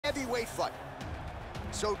heavyweight fight.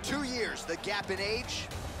 So 2 years, the gap in age,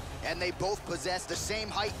 and they both possess the same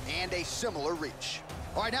height and a similar reach.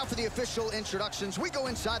 All right, now for the official introductions, we go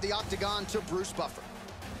inside the octagon to Bruce Buffer.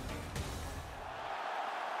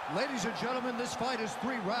 Ladies and gentlemen, this fight is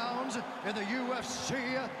 3 rounds in the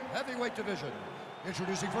UFC heavyweight division.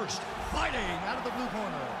 Introducing first, fighting out of the blue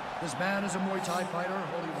corner. This man is a Muay Thai fighter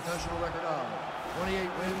holding a professional record of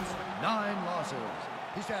 28 wins, 9 losses.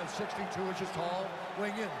 He stands 62 inches tall,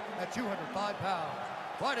 weighing in at 205 pounds.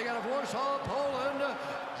 Fighting out of Warsaw, Poland,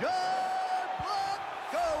 Blachowicz.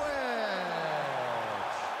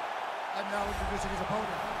 And now introducing his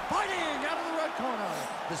opponent, fighting out of the red corner.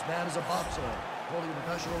 This man is a boxer, holding a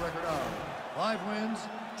professional record of 5 wins,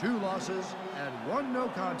 2 losses, and 1 no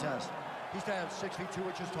contest. He stands 62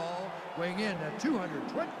 inches tall, weighing in at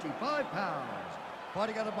 225 pounds.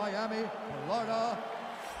 Fighting out of Miami, Florida.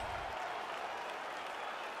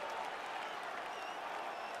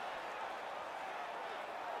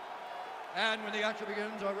 And when the action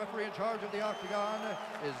begins, our referee in charge of the octagon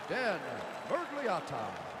is Dan Mergliata.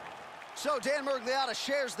 So Dan Mergliata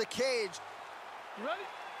shares the cage. You ready?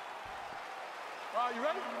 You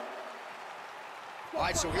ready? All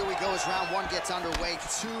right, so here we go as round 1 gets underway.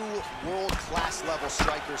 2 world-class level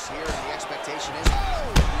strikers here, and the expectation is...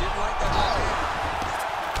 Oh! You didn't like that?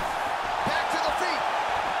 Back to the feet.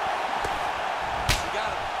 You got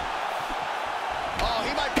him. Oh,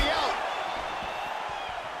 he might be out.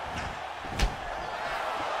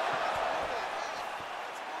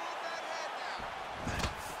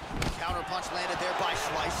 Counter punch landed there by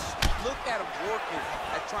Slice. Look at him working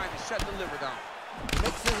at trying to shut the liver down.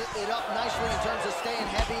 Mixes it up nicely in terms of staying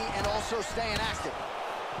heavy and also staying active.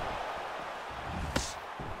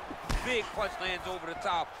 Big punch lands over the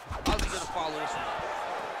top. How's he gonna follow this one?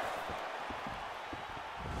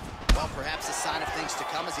 Well, perhaps a sign of things to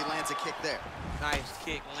come as he lands a kick there. Nice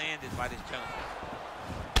kick landed by this gentleman.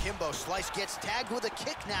 Kimbo Slice gets tagged with a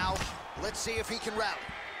kick now. Let's see if he can rally.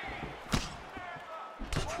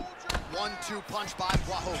 1-2 punch by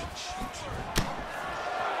Blachowicz.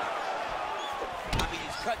 I mean,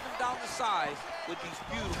 he's cutting him down the sides with these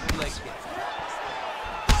beautiful leg kicks.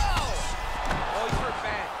 Whoa! Oh, he's hurt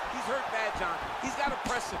bad. He's hurt bad, John. He's got to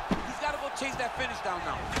press him. He's got to go chase that finish down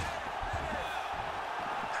now.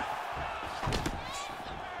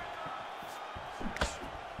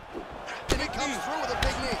 And he comes through with a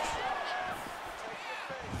big knee.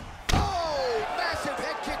 Oh, massive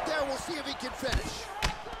head kick there. We'll see if he can finish.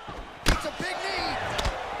 It's a big knee.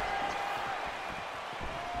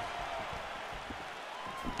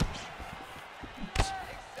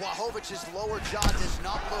 Blachowicz's lower jaw does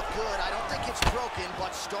not look good. I don't think it's broken, but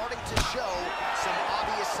starting to show some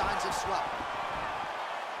obvious signs of swelling.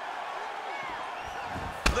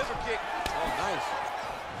 Liver kick. Oh, nice.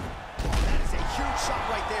 That is a huge shot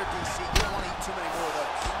right there, DC. You don't want to eat too many more of those.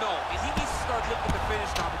 No, and he needs to start looking to finish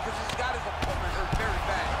now because he's got his opponent hurt very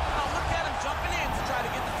bad. Now look at him jumping in to try to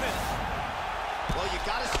get the finish. Well, you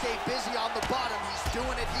got to stay busy on the bottom. He's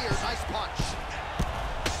doing it here. Nice punch.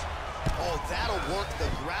 Oh, that'll work. The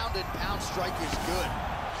ground and pound strike is good.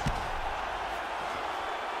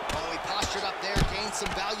 Oh, he postured up there, gained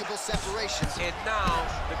some valuable separation. And now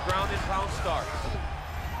the ground and pound starts.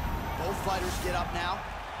 Both fighters get up now.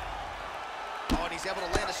 Oh, and he's able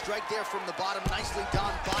to land a strike there from the bottom. Nicely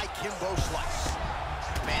done by Kimbo Slice.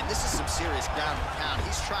 Man, this is some serious ground and pound.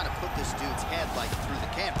 He's trying to put this dude's head like through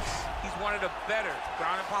the canvas. He's one of the better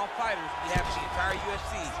ground and pound fighters we have in the entire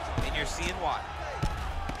UFC, and you're seeing why.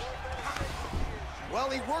 Well,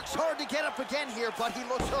 he works hard to get up again here, but he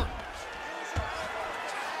looks hurt.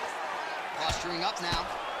 Posturing up now.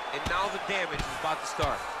 And now the damage is about to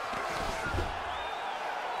start.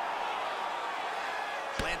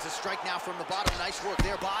 Lands a strike now from the bottom. Nice work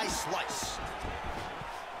there by Slice.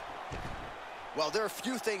 Well, there are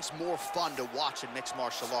few things more fun to watch in mixed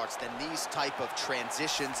martial arts than these type of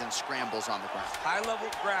transitions and scrambles on the ground. High-level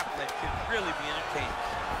grappling can really be entertaining.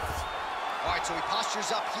 All right, so he postures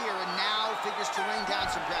up here and now figures to rain down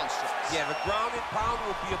some ground strikes. Yeah, the ground and pound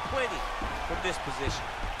will be aplenty from this position.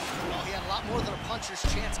 Well, he had a lot more than a puncher's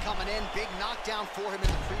chance coming in. Big knockdown for him in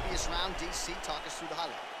the previous round. DC, talk us through the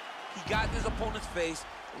highlight. He got in his opponent's face,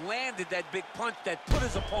 landed that big punch that put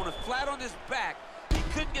his opponent flat on his back. He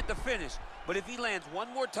couldn't get the finish, but if he lands one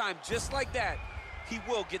more time just like that, he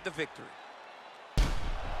will get the victory.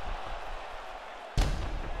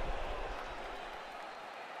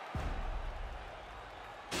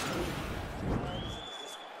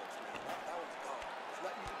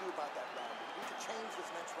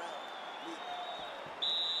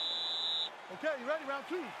 Okay, you ready? Round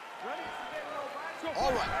 2. Ready?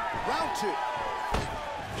 All right, round 2.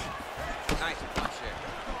 Nice punch there.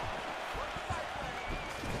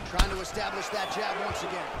 establish that jab once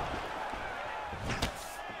again.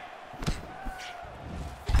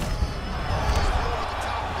 Over the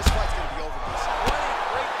top. This fight's going to be over. What a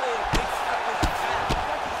great way of mixing up his attack.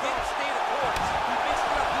 He didn't stay the course. He mixed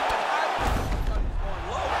it up. He went high. Going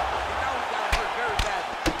low. And now he got hurt very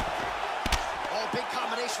badly. Oh, big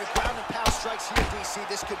combination of ground and pound strikes here, DC.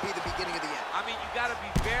 This could be the beginning of the end. I mean, you got to be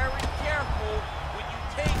very careful when you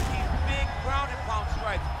take these big ground and pound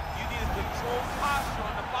strikes. You need a controlled posture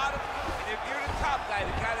on the bottom. And if you're the top guy,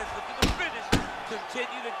 the guy that's looking to finish,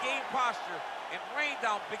 continue to gain posture and rain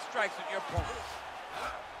down big strikes on your opponent.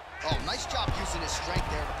 Oh, nice job using his strength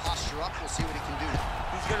there to posture up. We'll see what he can do now.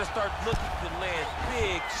 He's going to start looking to land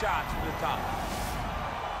big shots from the top.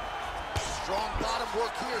 Strong bottom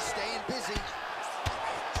work here, staying busy.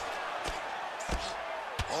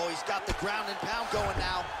 Oh, he's got the ground and pound going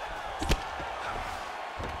now.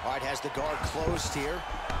 All right, has the guard closed here.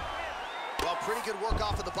 Well, pretty good work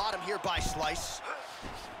off of the bottom here by Slice.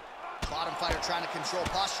 Bottom fighter trying to control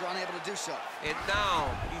posture, unable to do so. And now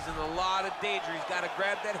he's in a lot of danger. He's got to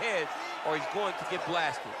grab that head or he's going to get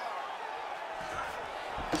blasted.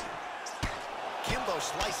 Kimbo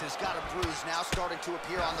Slice has got a bruise now, starting to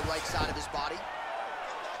appear on the right side of his body.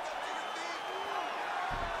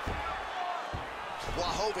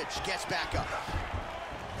 Blachowicz gets back up.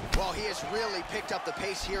 Well, he has really picked up the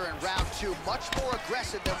pace here in round 2. Much more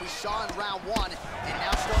aggressive than we saw in round 1. And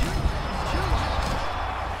now starting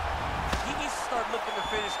he needs to start looking to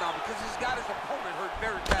finish now because he's got his opponent hurt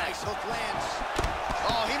very bad. nice hook lands.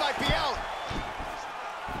 Oh, he might be out.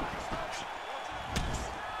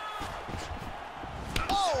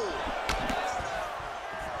 Oh!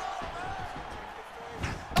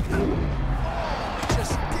 He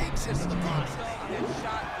just digs into the body. That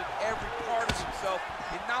shot with every part of himself,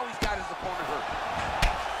 and now he's got his opponent hurt.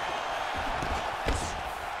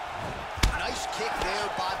 Nice kick there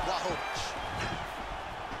by Blachowicz.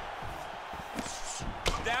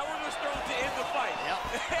 That one was thrown to end the fight. Yep.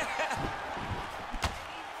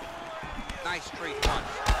 Nice straight punch.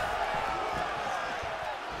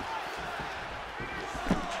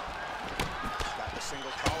 Got the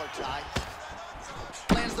single collar tie.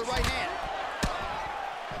 Lands the right hand.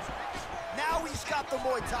 Now he's got the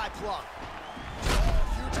Muay Thai plug.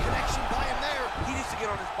 Huge connection by him there. He needs to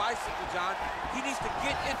get on his bicycle, John. He needs to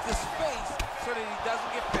get into space so that he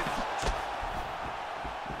doesn't get finished.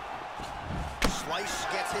 Slice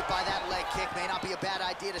gets hit by that leg kick. May not be a bad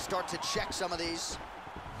idea to start to check some of these.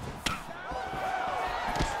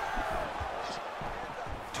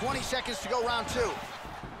 20 seconds to go, round 2. Slams,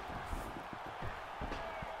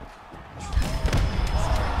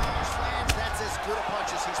 that's as good a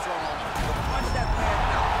punch as he's thrown all night. Punch that man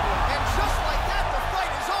now. And just like that, the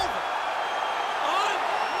fight is over.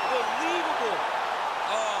 Unbelievable.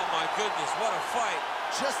 Oh, my goodness, what a fight.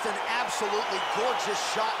 Just an absolutely gorgeous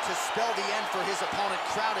shot to spell the end for his opponent.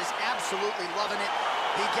 Crowd is absolutely loving it.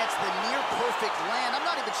 He gets the near-perfect land. I'm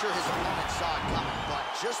not even sure his opponent saw it coming, but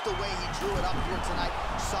just the way he drew it up here tonight,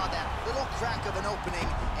 saw that little crack of an opening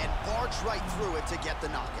and barged right through it to get the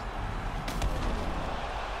knockout.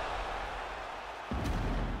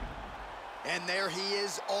 And there he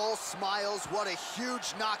is, all smiles. What a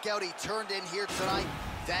huge knockout he turned in here tonight.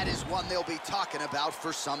 That is one they'll be talking about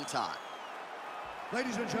for some time.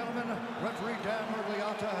 Ladies and gentlemen, referee Dan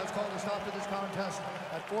Mergliata has called a stop to this contest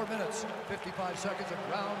at 4 minutes, 55 seconds of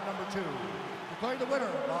round number 2. Declaring the winner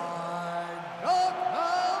by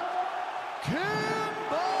knockout,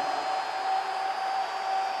 Kimbo!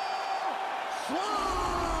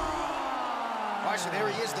 All right, so there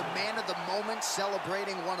he is, the man of the moment,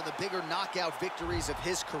 celebrating one of the bigger knockout victories of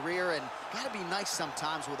his career. And got to be nice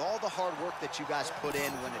sometimes with all the hard work that you guys put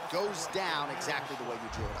in when it goes down exactly the way you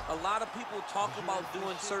drew it up. A lot of people talk about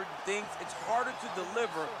doing certain things. It's harder to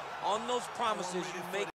deliver on those promises you make.